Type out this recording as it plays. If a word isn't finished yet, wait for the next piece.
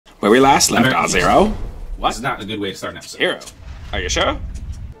Where we last left, Zero. What? This is not a good way to start an episode. Zero. Are you sure?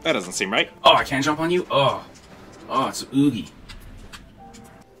 That doesn't seem right. Oh, I can't jump on you? Oh, it's oogie.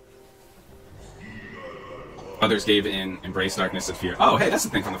 Others gave in, embrace darkness and fear. Oh, hey, that's the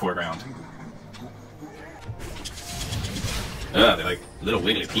thing from the foreground. Ugh, they're like little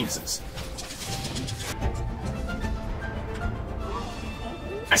wiggly penises.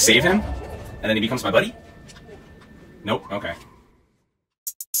 I save him, and then he becomes my buddy? Nope, okay.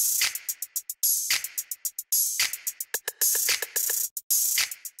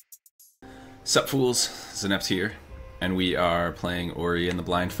 Sup fools, Zinept here, and we are playing Ori and the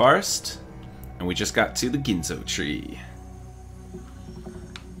Blind Forest, and we just got to the Ginso tree.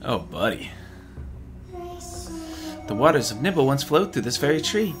 Oh, buddy. The waters of Nibble once flowed through this very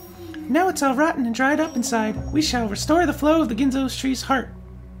tree. Now it's all rotten and dried up inside. We shall restore the flow of the Ginso tree's heart.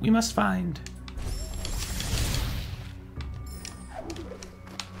 We must find.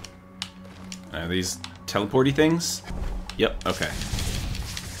 Are these teleporty things? Yep, okay.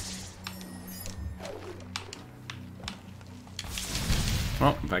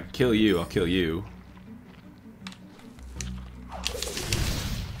 Well, if I kill you, I'll kill you.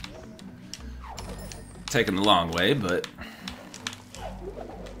 Taking the long way, but...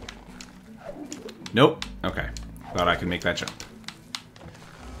 Nope. Okay. Thought I could make that jump.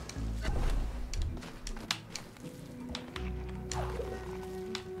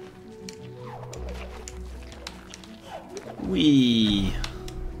 Whee!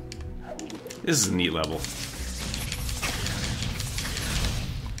 This is a neat level.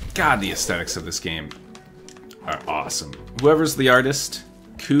 God, the aesthetics of this game are awesome. Whoever's the artist,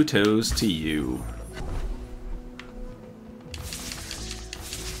 kudos to you.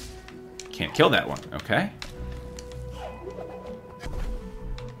 Can't kill that one, okay?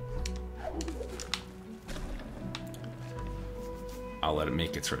 I'll let it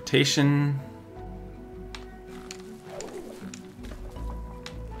make its rotation.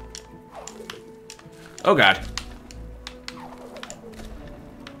 Oh god.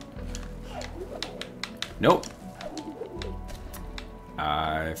 Nope.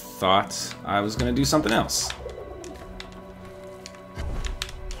 I thought I was gonna do something else.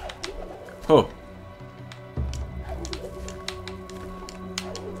 Oh.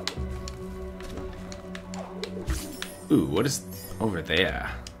 Ooh, what is over there?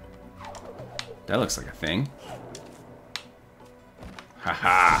 That looks like a thing.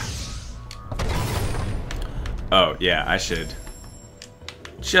 Haha. Oh, yeah, I should.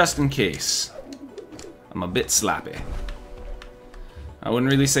 Just in case. I'm a bit slappy. I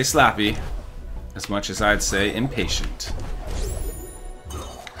wouldn't really say slappy, as much as I'd say impatient.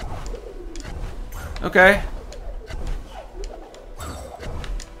 Okay.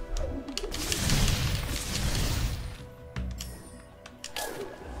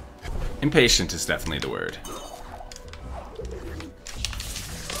 Impatient is definitely the word.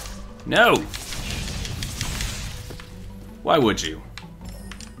 No! Why would you?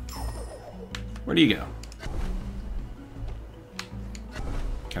 Where do you go?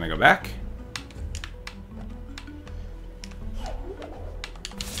 Can I go back?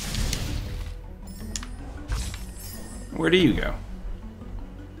 Where do you go?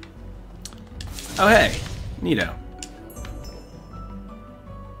 Oh, hey. Neato.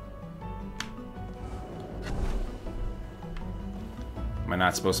 Am I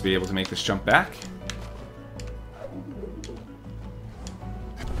not supposed to be able to make this jump back?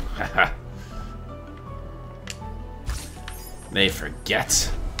 Haha. They forget.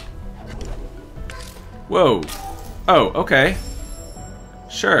 Whoa. Oh, okay.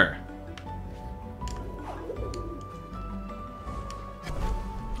 Sure.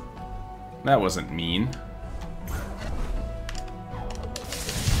 That wasn't mean.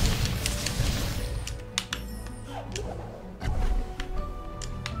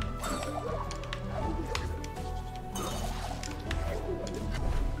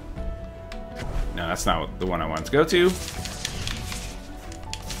 No, that's not the one I wanted to go to.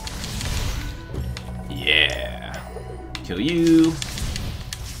 Yeah. Kill you.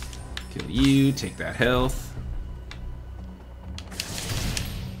 Kill you. Take that health.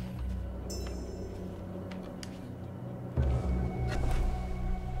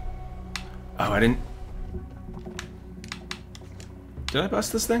 Oh, I didn't... Did I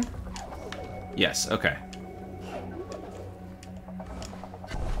bust this thing? Yes, okay.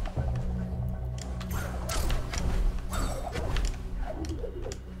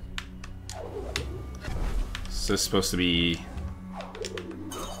 So it's supposed to be...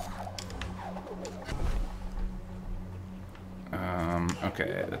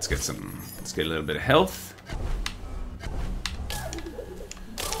 Okay, let's get a little bit of health.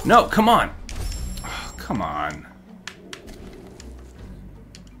 No, come on. Oh, come on.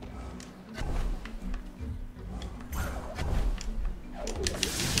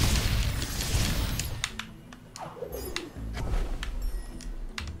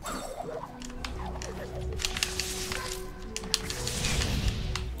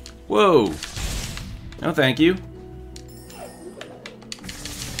 Whoa. No, thank you.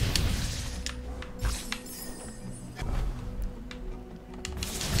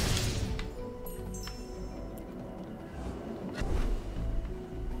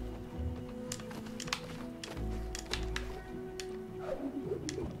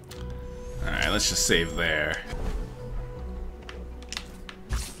 Alright, let's just save there.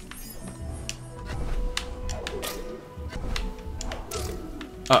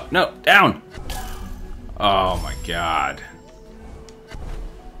 Oh, no, down! Oh my god.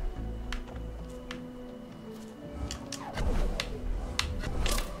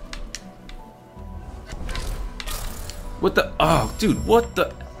 What the? Oh, dude, what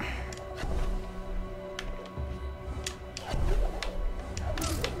the?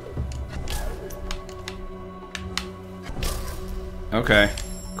 Okay,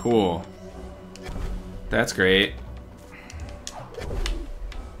 cool. That's great.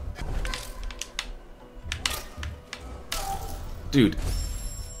 Dude,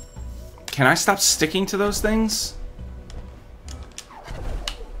 can I stop sticking to those things?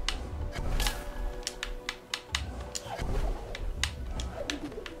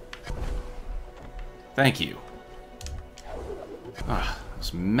 Thank you. Ah, that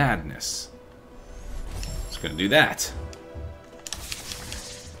was madness. Just gonna do that.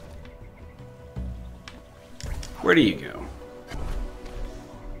 Where do you go?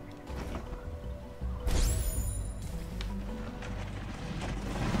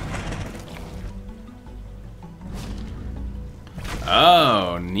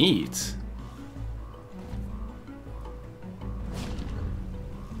 Oh, neat.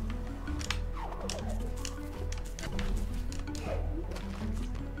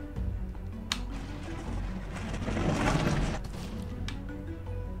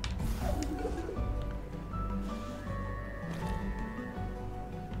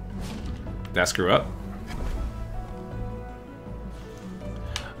 That screw up?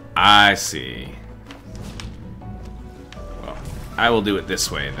 I see. Well, I will do it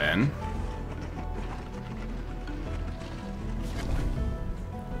this way then.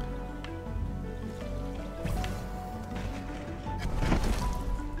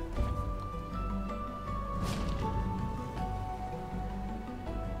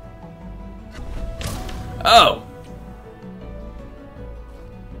 Oh!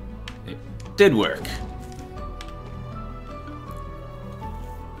 It did work.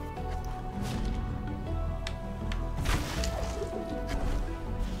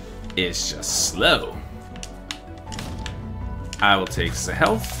 It's just slow. I will take the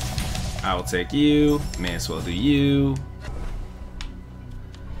health. I will take you. May as well do you.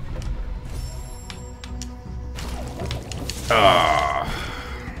 Ah.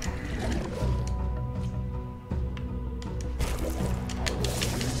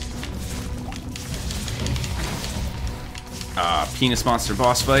 Penis monster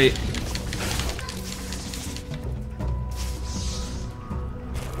boss fight.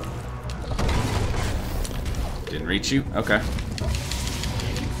 Didn't reach you? Okay.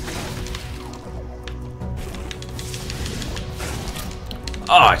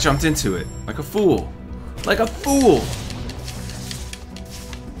 Oh, I jumped into it. Like a fool. Like a fool!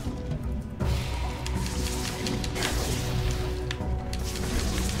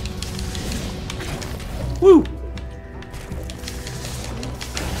 Woo!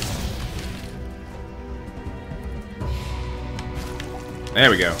 There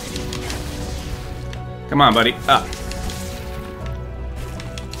we go. Come on, buddy. Up.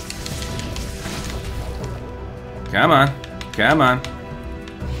 Come on. Come on.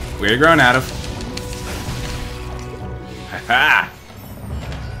 Where are you growing out of? Ha-ha!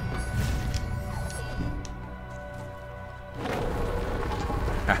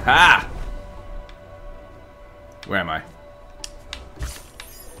 Ha-ha! Where am I?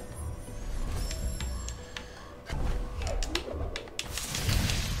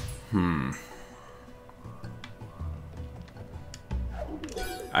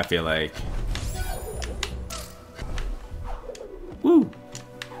 I feel like... Woo!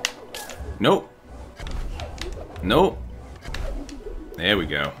 Nope. Nope. There we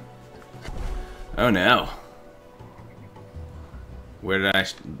go. Oh no. Where did I...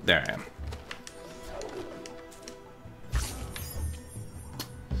 There I am.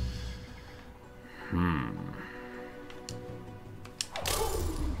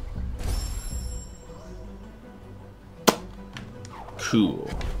 Cool.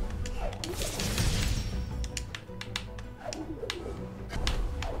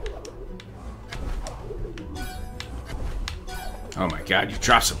 Oh my god, you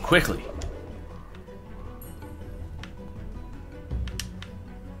drop so quickly.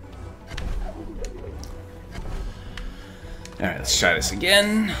 Alright, let's try this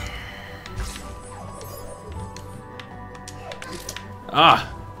again. Ah!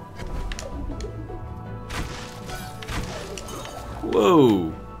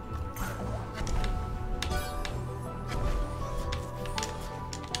 Whoa!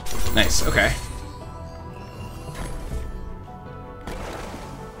 Nice, okay.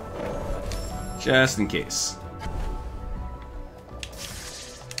 Just in case.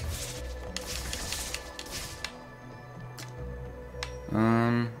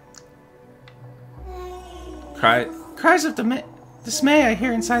 Cries of dismay I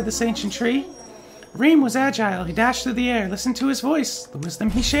hear inside this ancient tree. Reem was agile, he dashed through the air. Listen to his voice, the wisdom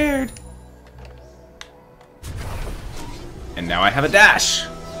he shared. And now I have a dash.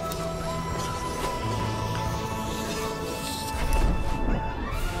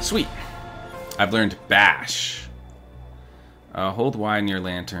 Sweet. I've learned bash. Hold Y near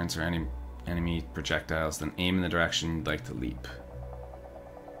lanterns or any enemy projectiles, then aim in the direction you'd like to leap.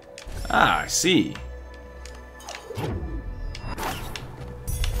 Ah, I see.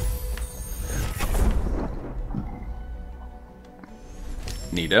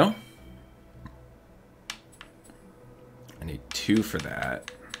 Neato. I need 2 for that.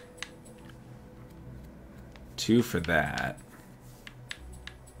 2 for that.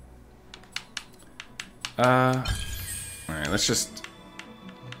 Alright, let's just...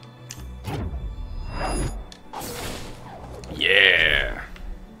 Yeah!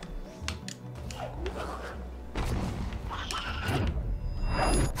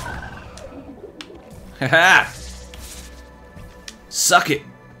 Haha! Suck it!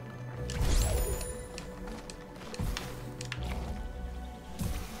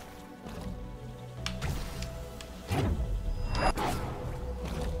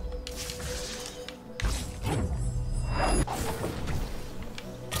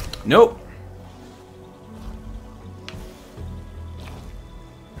 Nope.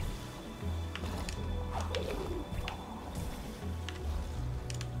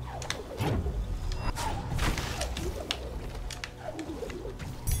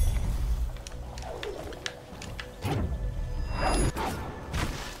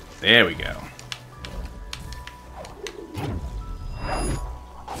 There we go.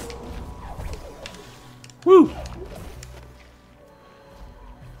 Woo!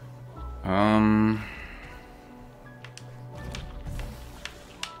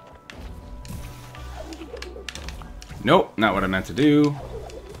 Nope, not what I meant to do.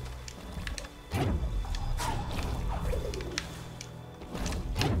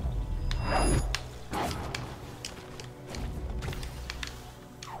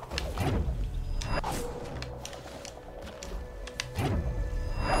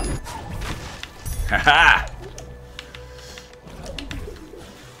 Haha!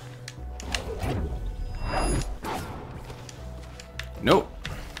 Nope.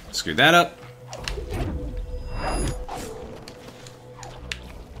 Screwed that up.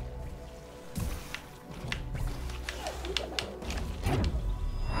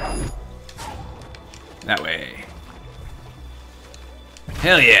 That way.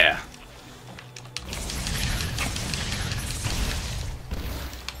 Hell yeah!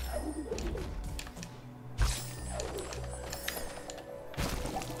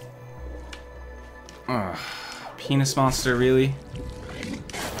 Ugh. Penis monster, really?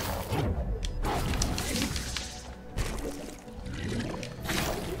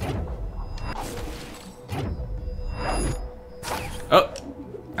 Oh!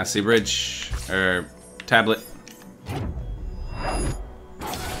 I see bridge. Or tablet.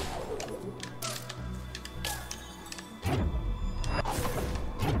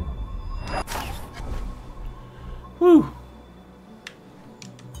 Woo!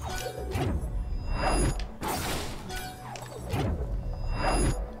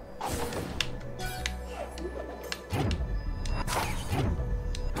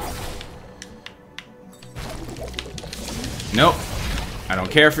 Nope. I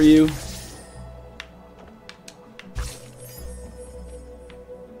don't care for you.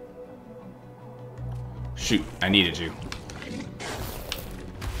 Shoot, I needed you.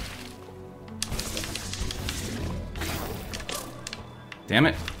 Damn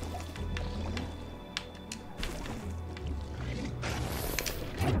it.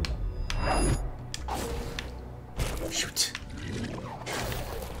 Shoot.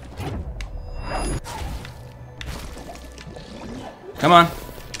 Come on.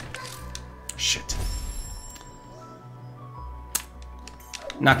 Shit.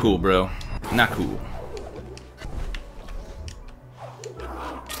 Not cool, bro. Not cool.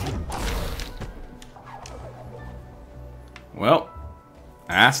 Well,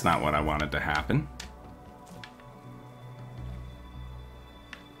 that's not what I wanted to happen.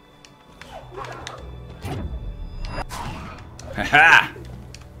 Haha!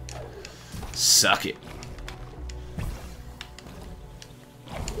 Suck it.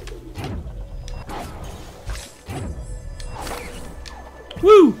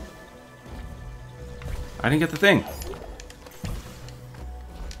 Woo! I didn't get the thing.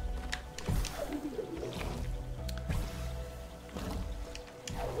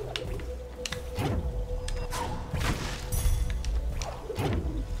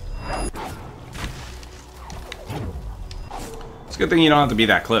 It's a good thing you don't have to be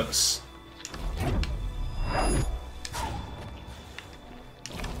that close.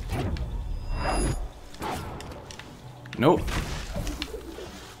 Nope.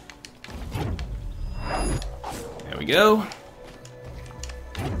 There we go.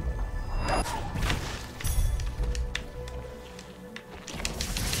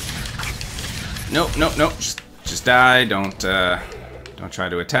 Nope, nope, nope. Just die. Don't try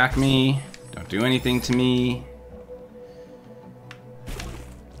to attack me. Don't do anything to me.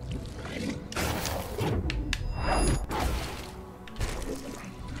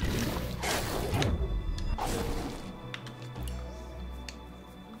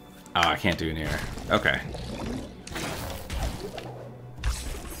 Oh, I can't do it here. Okay.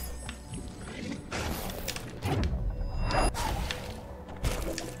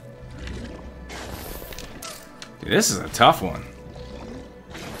 Dude, this is a tough one.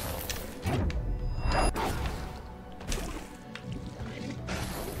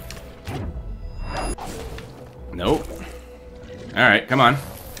 Nope. Alright, come on.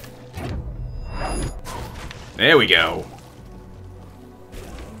 There we go.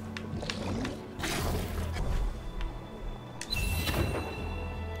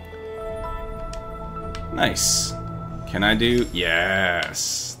 Nice. Can I do?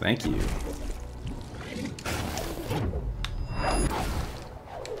 Yes. Thank you.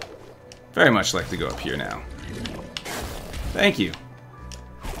 Very much like to go up here now. Thank you.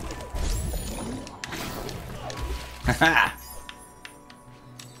 Haha.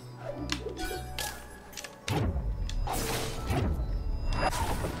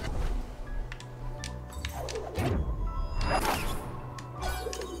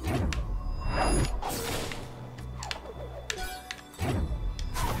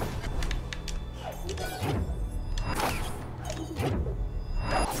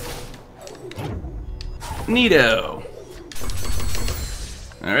 Neato.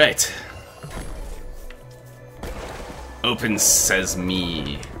 All right. Open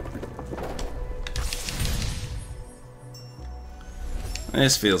sesame.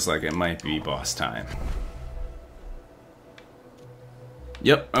 This feels like it might be boss time.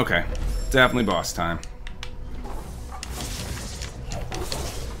 Yep, okay. Definitely boss time.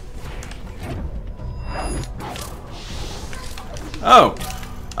 Oh!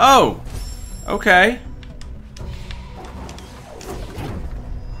 Oh! Okay.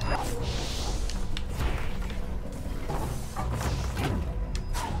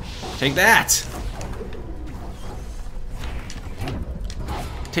 Take that!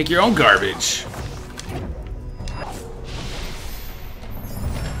 Take your own garbage.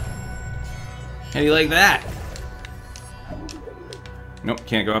 How do you like that? Nope,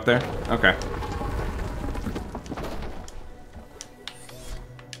 can't go up there? Okay.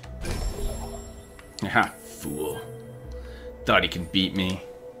 Ha, fool. Thought he could beat me.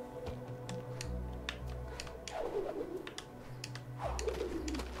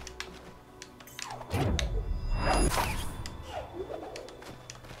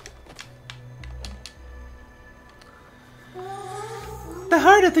 The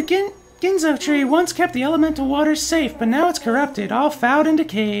heart of the Ginso tree once kept the elemental waters safe, but now it's corrupted, all fouled and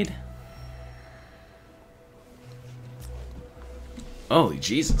decayed. Holy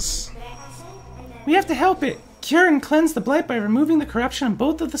Jesus. We have to help it. Cure and cleanse the blight by removing the corruption on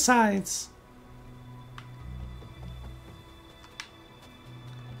both of the sides.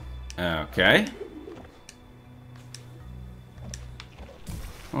 Okay.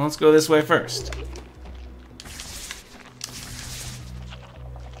 Well, let's go this way first.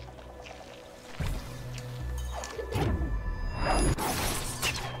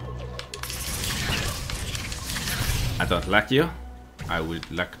 I don't like you. I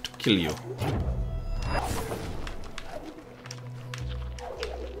would like to kill you.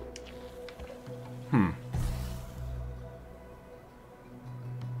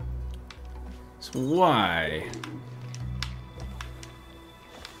 So why?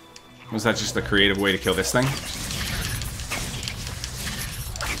 Was that just the creative way to kill this thing?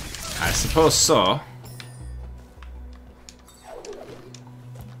 I suppose so.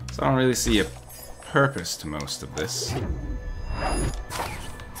 So I don't really see a purpose to most of this.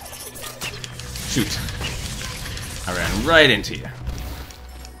 Shoot. I ran right into you.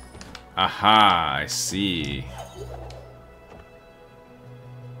 Aha, I see.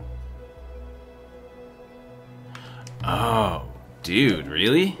 Oh, dude,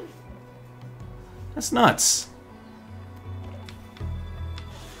 really? That's nuts.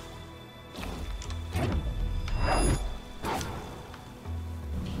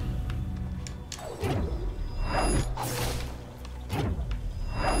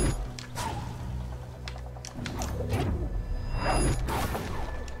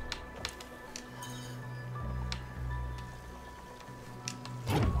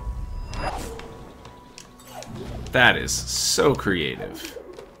 That is so creative.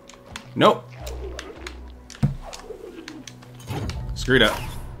 Nope. Screwed up.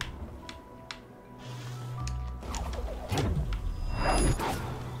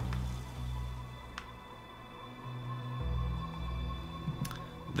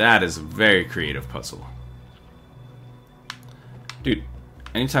 That is a very creative puzzle. Dude,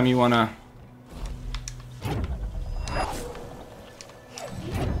 anytime you wanna...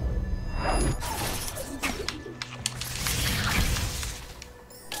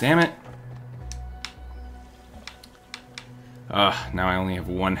 Damn it. Now I only have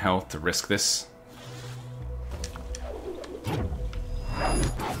 1 health to risk this.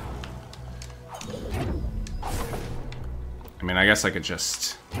 I mean, I guess I could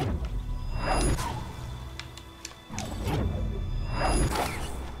just...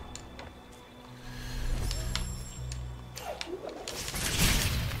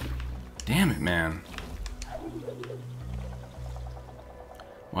 Damn it, man.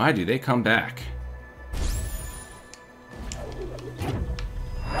 Why do they come back?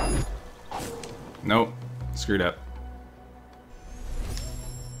 Nope. Screwed up.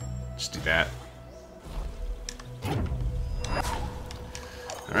 Just do that.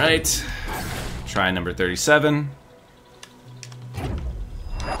 Alright. Try number 37.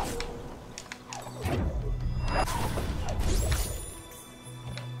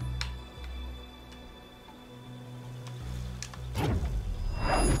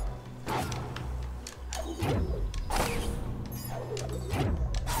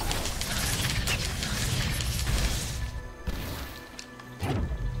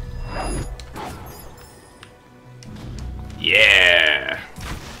 Yeah!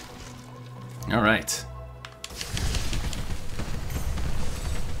 Alright.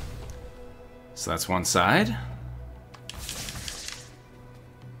 So that's one side.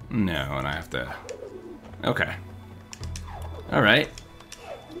 No, and I have to... Okay. Alright.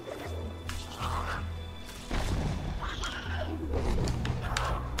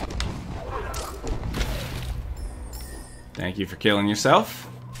 Thank you for killing yourself.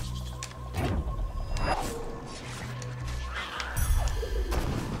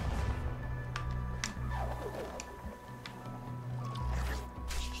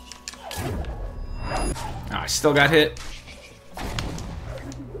 I still got hit.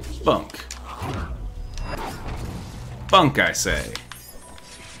 Bunk. Bunk, I say.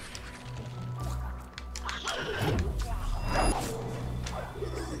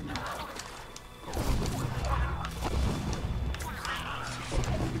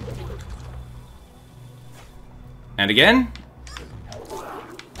 And again.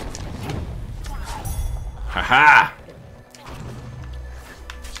 Haha.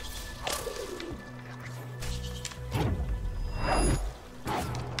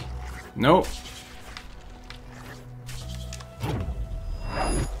 Nope.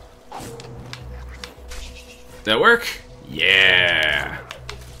 That work? Yeah.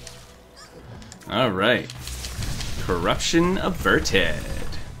 All right. Corruption averted.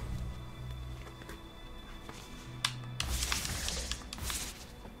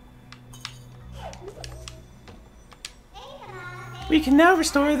 We can now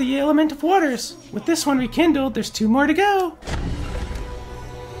restore the element of waters. With this one rekindled, there's 2 more to go.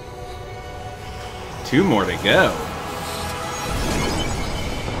 2 more to go.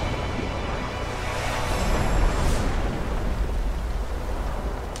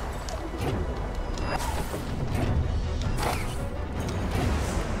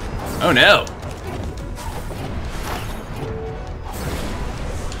 Oh no.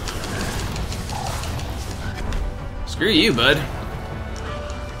 Screw you, bud.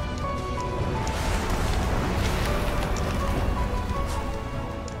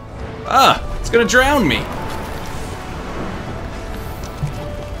 gonna drown me.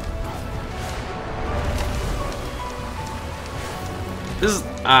 This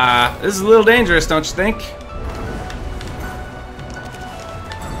is a little dangerous, don't you think?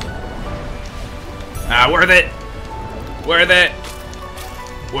 Worth it. Worth it.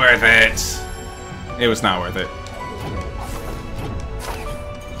 Worth it. It was not worth it.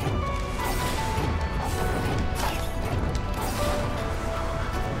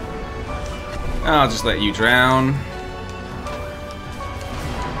 I'll just let you drown.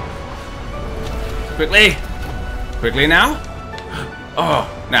 Quickly! Quickly now!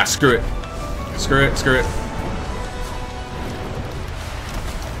 Oh, nah, screw it. Screw it, screw it.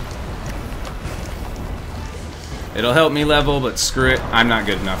 It'll help me level, but screw it, I'm not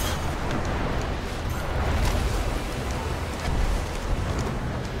good enough.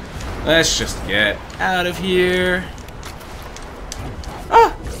 Let's just get out of here.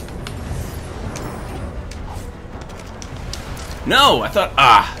 Ah! No, I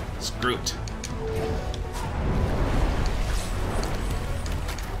thought, screw it.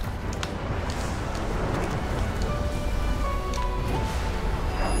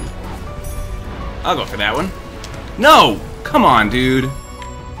 I'll go for that one. No! Come on, dude.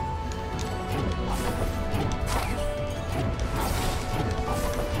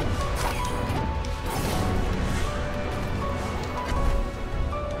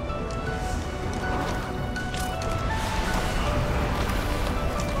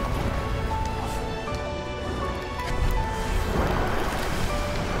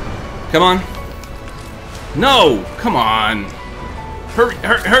 Come on. No! Come on. Hurry,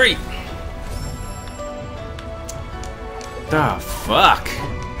 hurry, hurry! The fuck?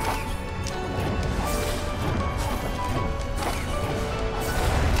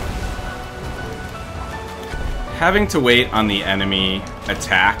 Having to wait on the enemy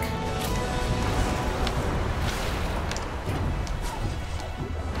attack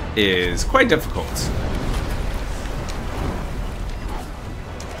is quite difficult.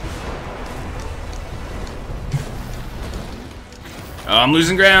 Oh, I'm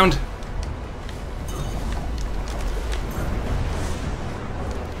losing ground.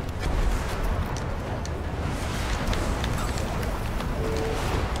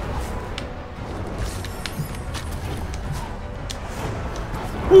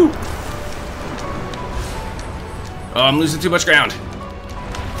 Woo. Oh, I'm losing too much ground.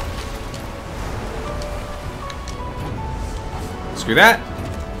 Screw that.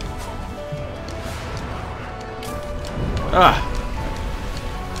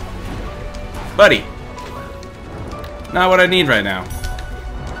 Buddy. Not what I need right now.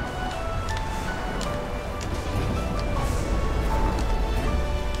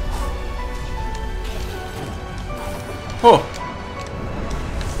 Oh.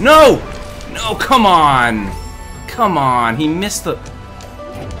 No! No, come on! Come on, he missed the...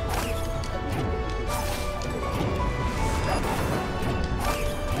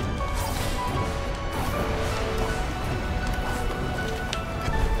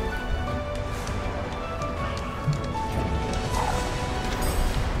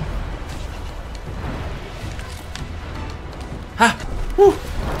 Ha! Woo!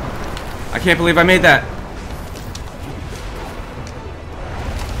 I can't believe I made that.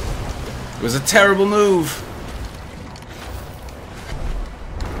 It was a terrible move.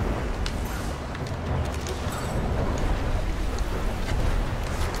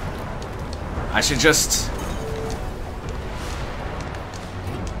 I should just...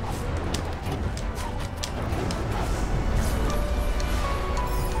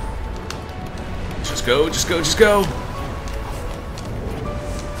 Just go, just go, just go.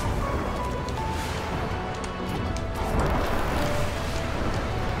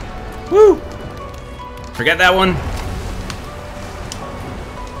 Woo! Forget that one.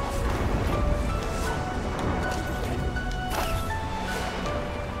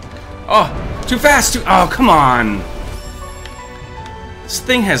 Oh, too fast! Oh, come on! This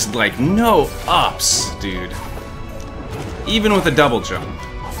thing has, like, no ups, dude. Even with a double jump.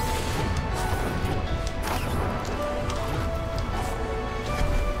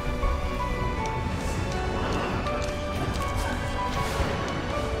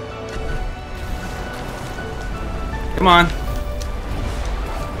 Come on.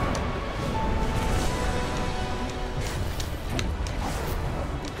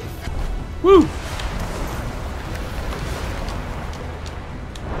 Woo!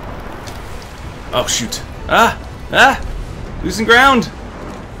 Oh, shoot. Losing ground.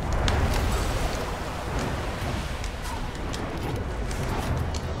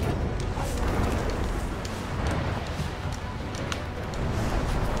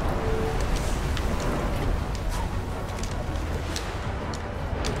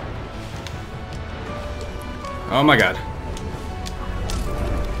 Oh my god.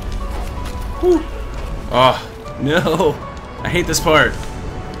 Whew. Oh, no. I hate this part.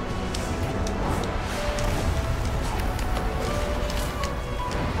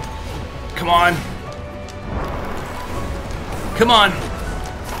 Come on. Come on.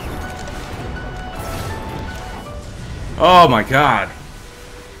 Oh my god.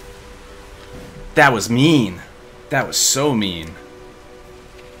 That was mean. That was so mean.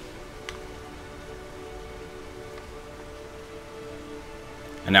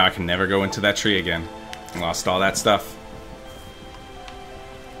 And now I can never go into that tree again. I lost all that stuff.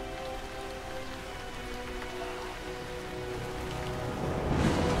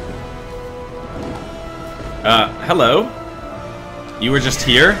 Hello? You were just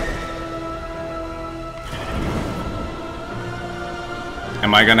here?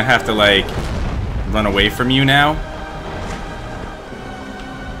 Am I gonna have to, like, run away from you now?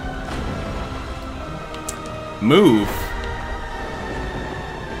 Move?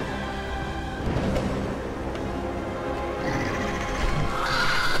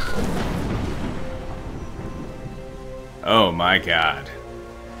 Oh my god.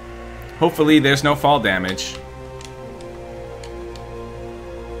 Hopefully there's no fall damage.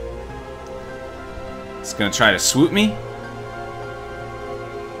 It's gonna try to swoop me?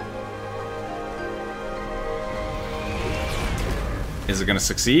 Is it gonna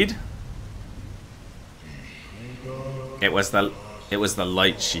succeed? It was the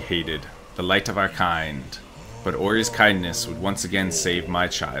light she hated, the light of our kind. But Ori's kindness would once again save my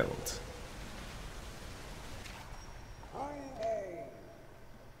child.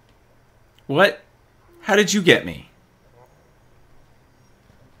 What? How did you get me?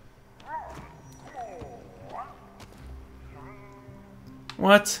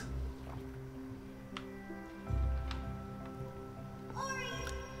 What?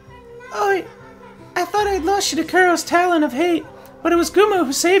 Oi! I thought I'd lost you to Kuro's talon of hate, but it was Gumo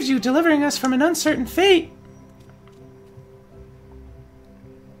who saved you, delivering us from an uncertain fate.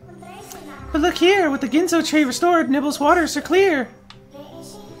 But look here, with the Ginso tree restored, Nibble's waters are clear.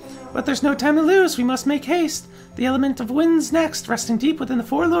 But there's no time to lose, we must make haste. The element of wind's next, resting deep within the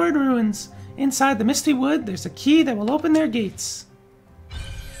Four Lord ruins. Inside the Misty Wood, there's a key that will open their gates.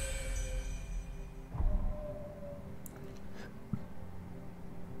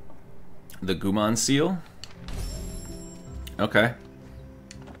 The Gumon seal? Okay.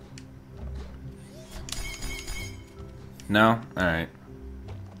 No? Alright.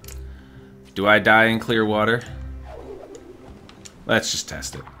 Do I die in clear water? Let's just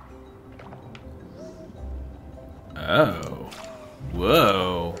test it. Oh.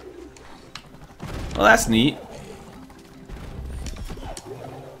 Whoa. Well, that's neat.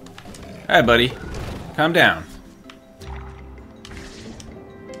 Hey, buddy. Calm down.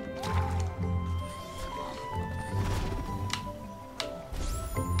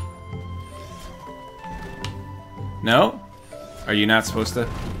 No? Are you not supposed to?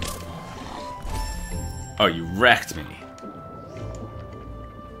 Oh, you wrecked me.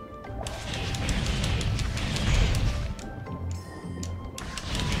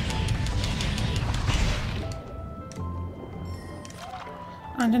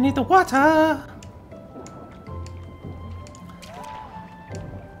 Underneath the water.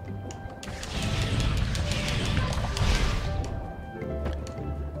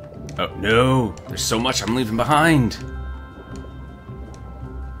 Oh, no. There's so much I'm leaving behind.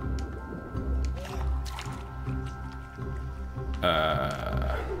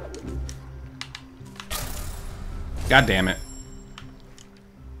 God damn it.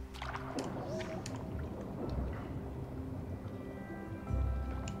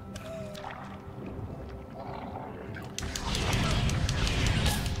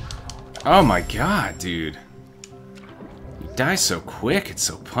 Oh my god, dude. You die so quick, it's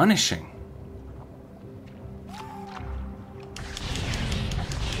so punishing.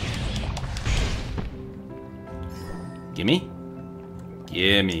 Gimme?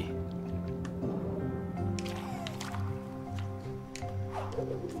 Gimme.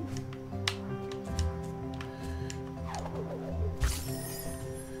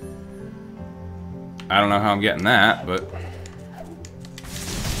 I don't know how I'm getting that, but...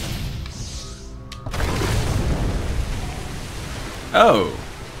 Oh!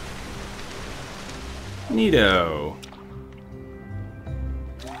 Neato.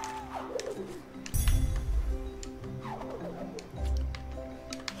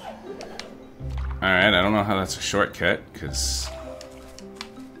 Alright, I don't know how that's a shortcut, because...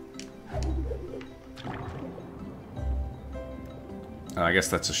 Oh, I guess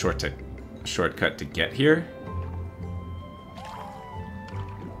that's a shortcut to get here.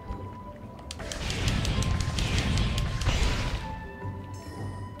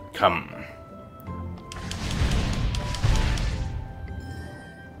 Come.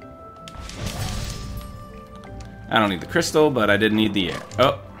 I don't need the crystal, but I did need the air.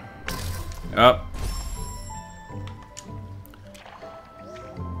 Oh. Oh.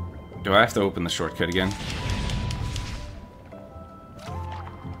 Do I have to open the shortcut again?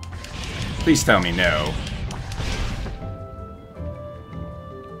 Please tell me no.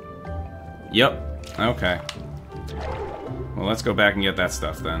 Yep. Okay. Well, let's go back and get that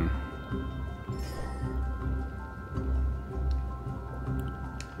stuff then.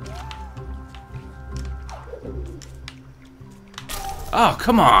 Oh,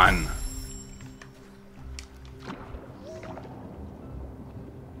 come on!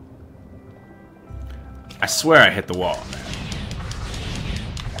 I swear I hit the wall, man.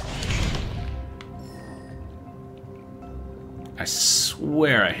 I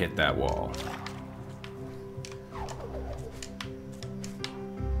swear I hit that wall.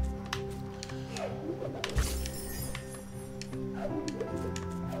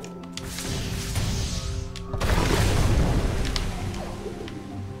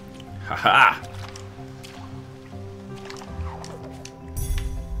 Haha!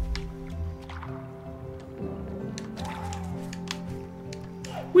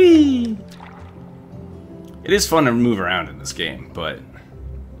 Whee! It is fun to move around in this game, but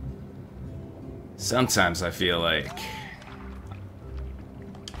sometimes I feel like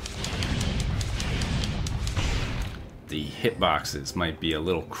the hitboxes might be a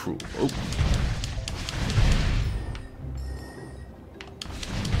little cruel. Oh.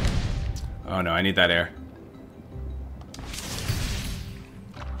 Oh no, I need that air.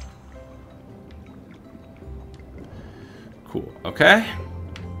 Cool, okay.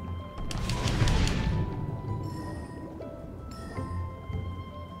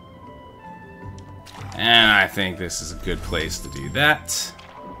 And I think this is a good place to do that.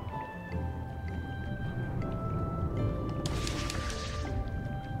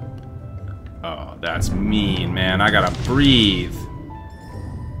 Oh, that's mean, man. I gotta breathe.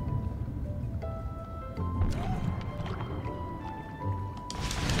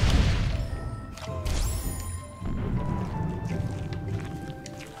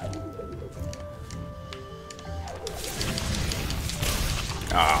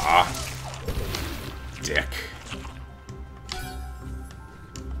 Ah, dick.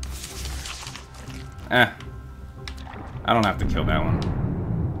 I don't have to kill that one.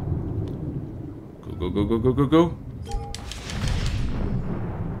 Go, go, go, go, go, go, go.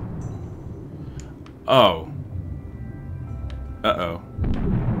 Oh. Uh-oh.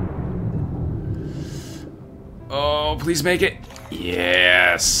 Oh, please make it.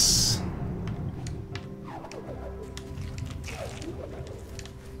 Yes.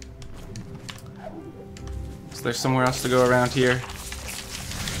 Is there somewhere else to go around here?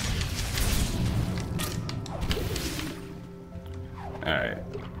 Alright.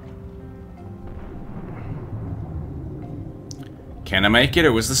 Can I make it,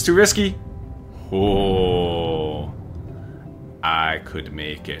 or was this too risky? Oh, I could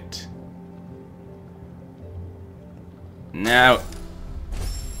make it. Now.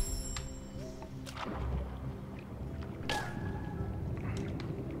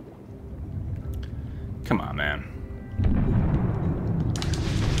 Come on, man.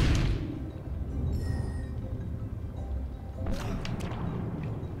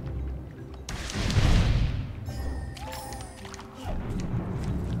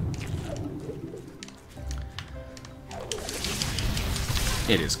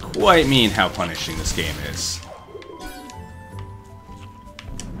 It is quite mean how punishing this game is.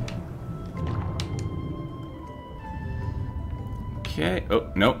 Okay.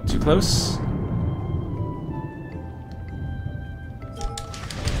 Oh, no, too close.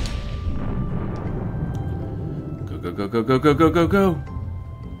 Go, go, go, go, go, go, go, go, go.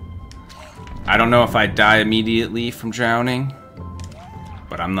 I don't know if I die immediately from drowning,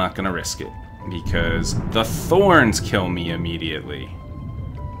 but I'm not gonna risk it because the thorns kill me immediately.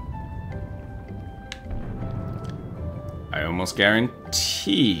 I almost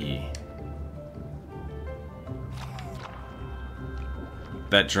guarantee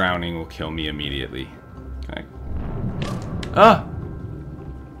that drowning will kill me immediately. Okay. Ah!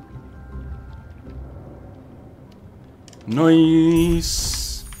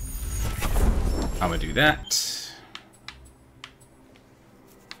 Nice! I'm gonna do that.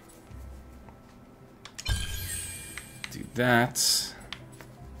 Do that.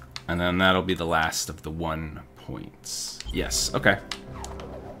 And then that'll be the last of the 1 points. Yes, okay.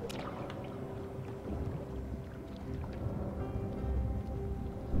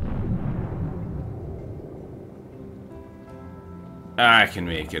 I can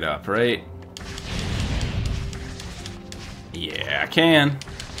make it up, right? Yeah, I can.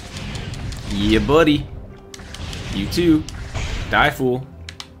 Yeah, buddy. You too. Die, fool.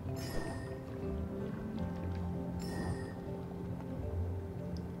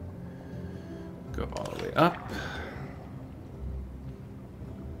 Go all the way up.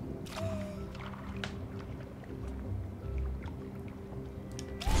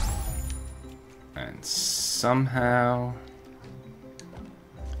 And somehow...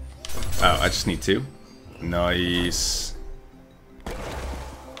 Oh, I just need 2. Nice.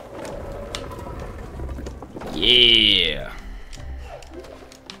 Yeah.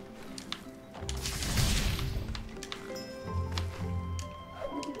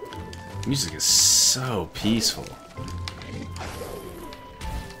 Music is so peaceful.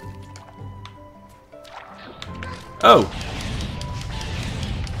 Oh!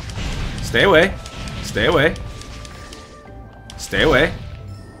 Stay away. Stay away. Stay away.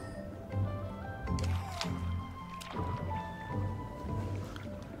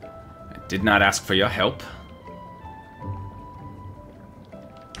 I did not ask for your help.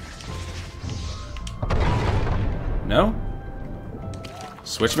 No?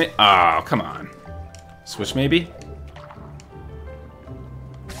 Switch me? Oh, come on. Switch maybe?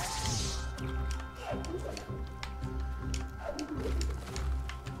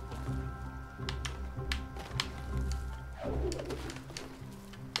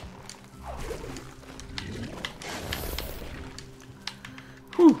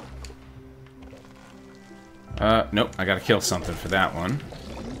 Whew. Nope, I gotta kill something for that one.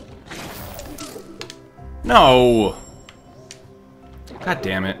 No! God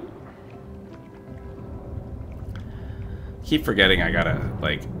damn it. Keep forgetting I gotta,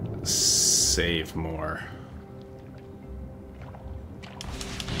 like, save more.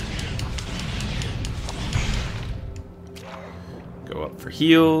 Go up for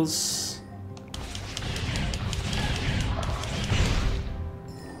heals.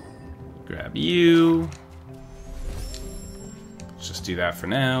 Grab you. Let's just do that for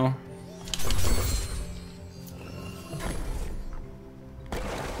now.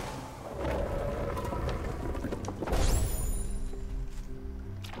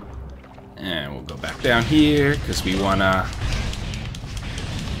 And we'll go back down here, because we want to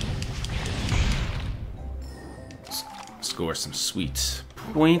score some sweet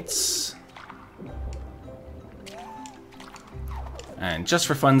points. And just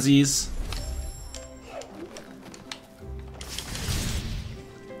for funsies,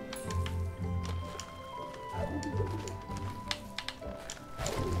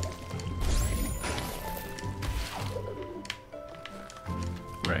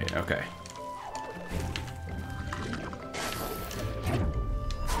 right, okay.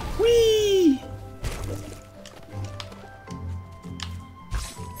 Whee!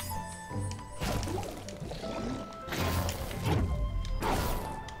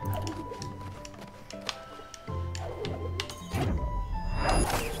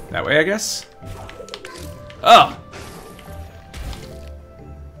 That way, I guess? Oh!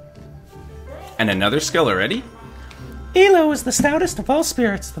 And another skill already? Elo is the stoutest of all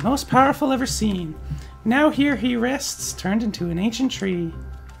spirits, the most powerful ever seen. Now here he rests, turned into an ancient tree.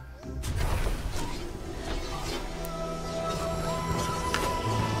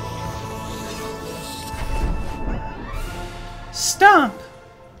 Stomp!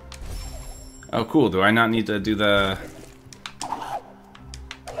 Oh, cool. Do I not need to do the...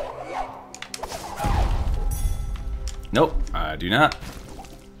 Nope, I do not.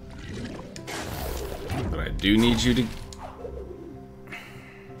 But I do need you to...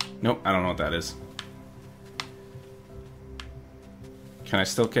 Nope, I don't know what that is. Can I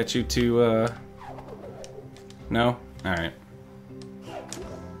still get you to, No? Alright.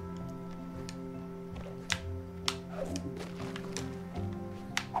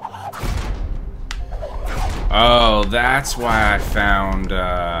 Oh, that's why I found,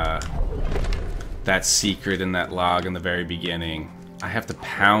 that secret in that log in the very beginning. I have to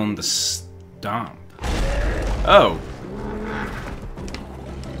pound the stomp. Oh.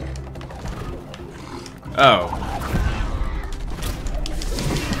 Oh.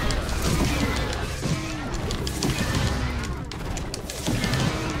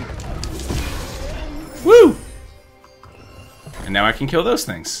 Woo! And now I can kill those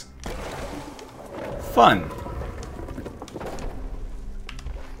things. Fun.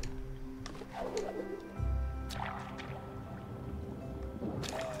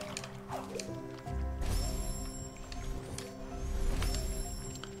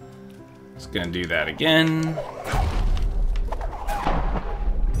 Just gonna do that again.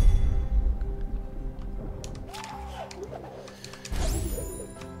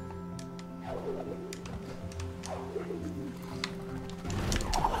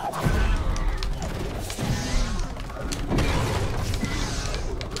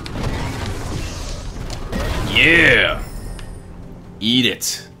 Eat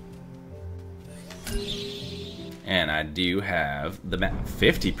it. And I do have the map.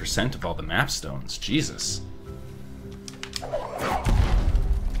 50% of all the map stones. Jesus.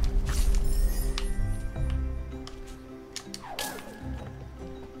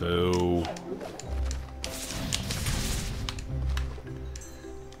 Boo.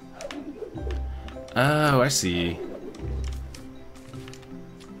 Oh, I see.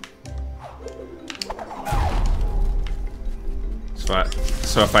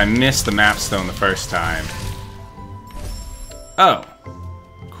 So if I miss the map stone the first time... Oh.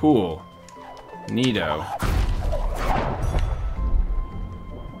 Cool. Neato.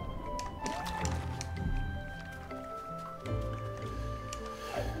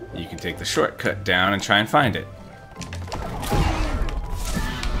 You can take the shortcut down and try and find it.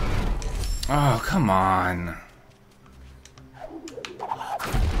 Oh, come on.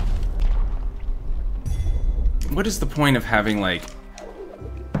 What is the point of having, like,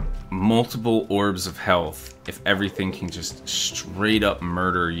 multiple orbs of health if everything can just straight up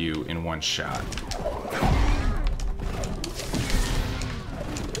murder you in one shot?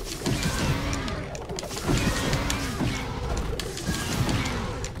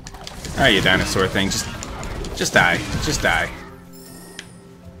 Alright, you dinosaur thing, just die. Just die.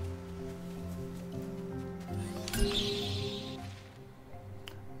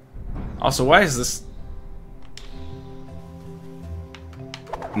 Also, why is this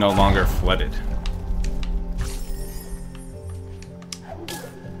no longer flooded?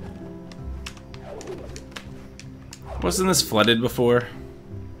 Wasn't this flooded before?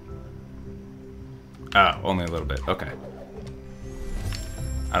 Oh, only a little bit. Okay.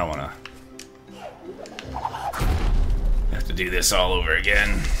 I don't want to have to do this all over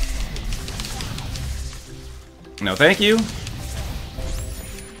again. No, thank you.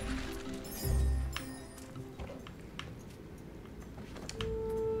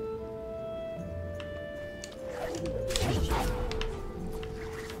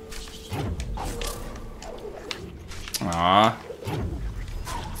 Aw.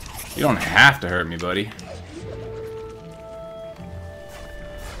 You don't have to hurt me, buddy.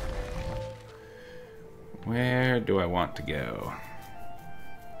 Where do I want to go?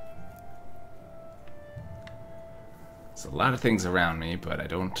 There's a lot of things around me, but I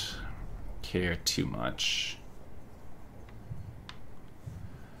don't care too much.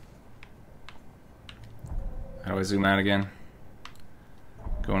 How do I zoom out again?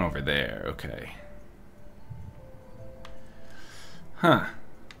 Going over there, okay. Huh.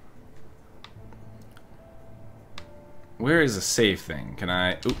 Where is a save thing? Can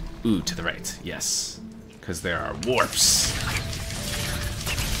I... Ooh, to the right. Yes. Because there are warps.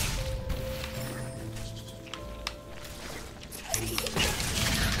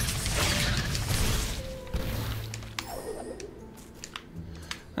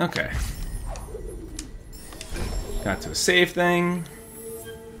 Okay. Got to a save thing.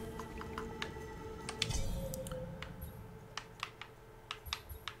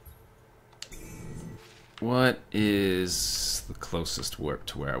 What is the closest warp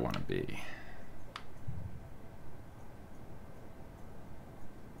to where I want to be?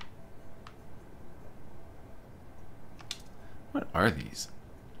 What are these?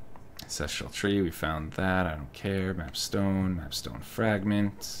 Ancestral tree, we found that. I don't care. Map stone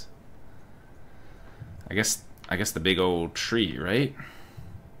fragment. I guess the big old tree, right?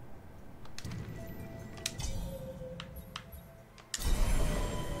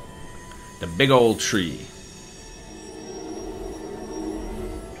 The big old tree.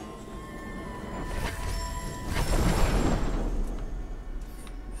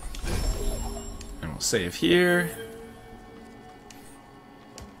 And we'll save here.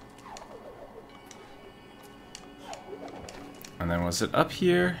 And then was it up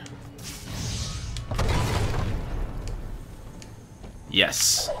here?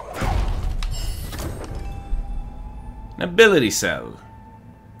 Yes. An ability cell.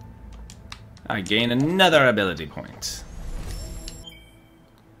 I gain another ability point.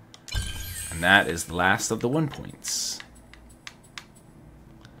 And that is the last of the 1 points.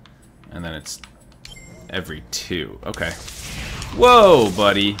 And then it's every 2. Okay. Whoa,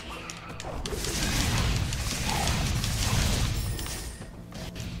 buddy.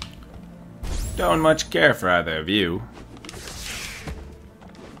 Don't much care for either of you.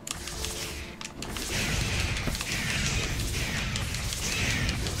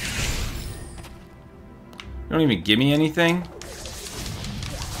 You don't even give me anything?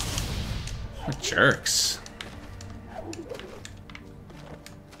 What jerks.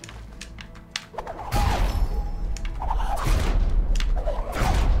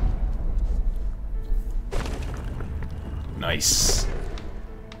 Nice.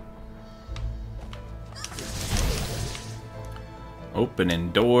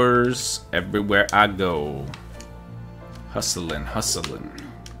 Opening doors everywhere I go. Hustling, hustling.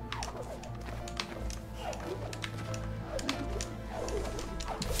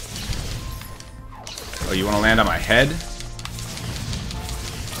 Oh, you want to land on my head?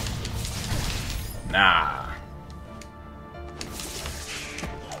 Nah.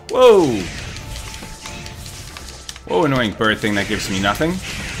 Whoa! Whoa, annoying bird thing that gives me nothing.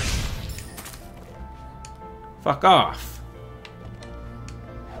 Fuck off.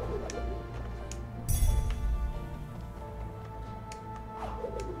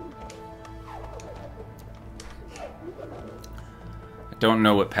 I don't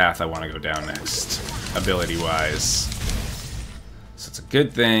know what path I want to go down next, ability-wise. So it's a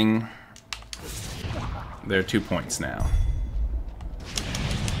good thing there are 2 points now.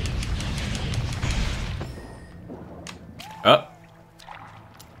 Oh.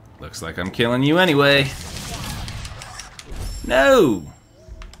 Looks like I'm killing you anyway. No!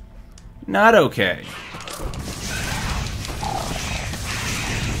 Not okay.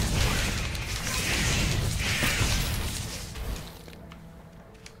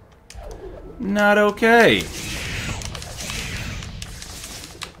 Not okay.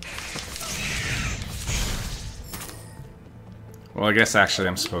 Well, I guess actually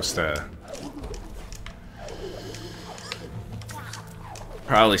I'm supposed to...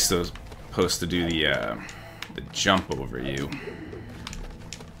 Probably still supposed to do the jump over you.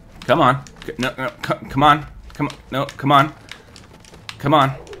 Come on. No, no, come on. Come on. No, come on. Come on.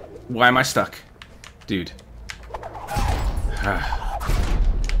 Why am I stuck? Dude.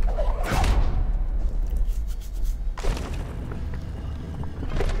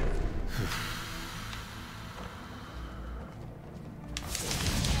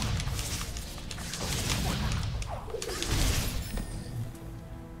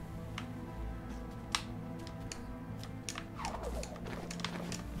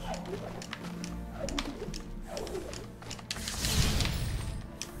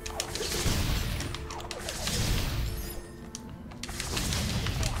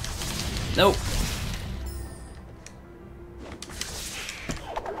 Nope.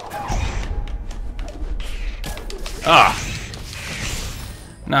 Ah.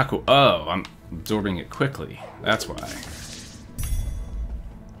 Not cool. Oh, I'm absorbing it quickly. That's why.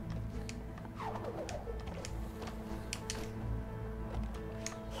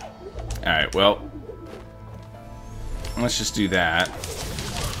 Alright, well. Let's just do that.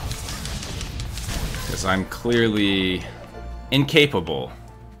 Because I'm clearly incapable.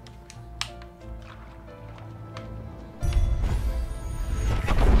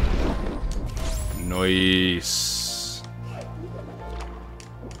 Nice.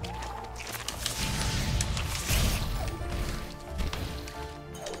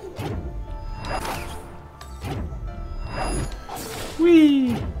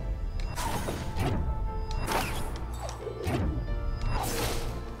 Whee!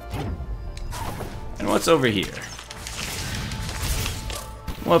 And what's over here?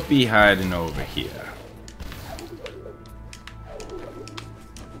 What be hiding over here?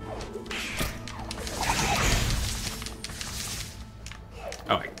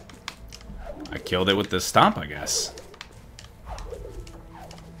 Oh, I killed it with the stomp, I guess.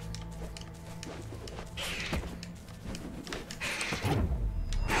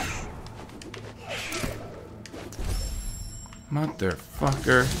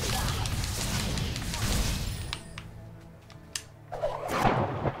 Motherfucker.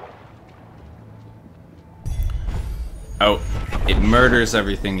 Oh, it murders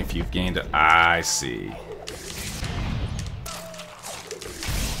everything if you've gained it. I see.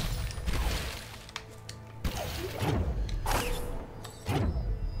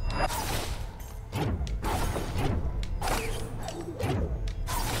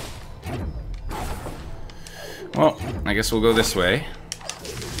 Well, I guess we'll go this way.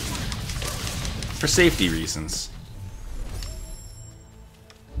 For safety reasons.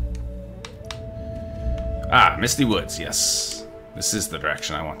 Ah, Misty Woods, yes. This is the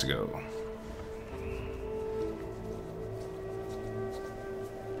direction I want to go.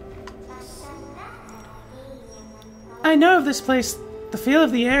 I know of this place. The feel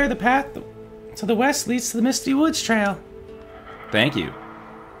of the air, the path to the west leads to the Misty Woods Trail. Thank you.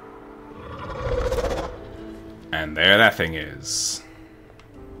 And there that thing is.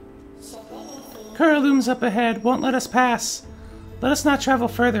 Kura looms up ahead, won't let us pass. Let us not travel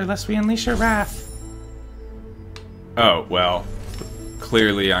further, lest we unleash her wrath. Oh, well,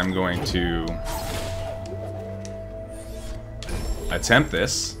 clearly I'm going to attempt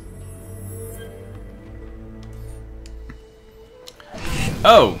this.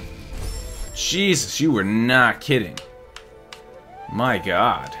 Oh! Jesus, you were not kidding. My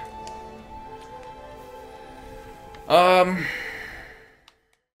god.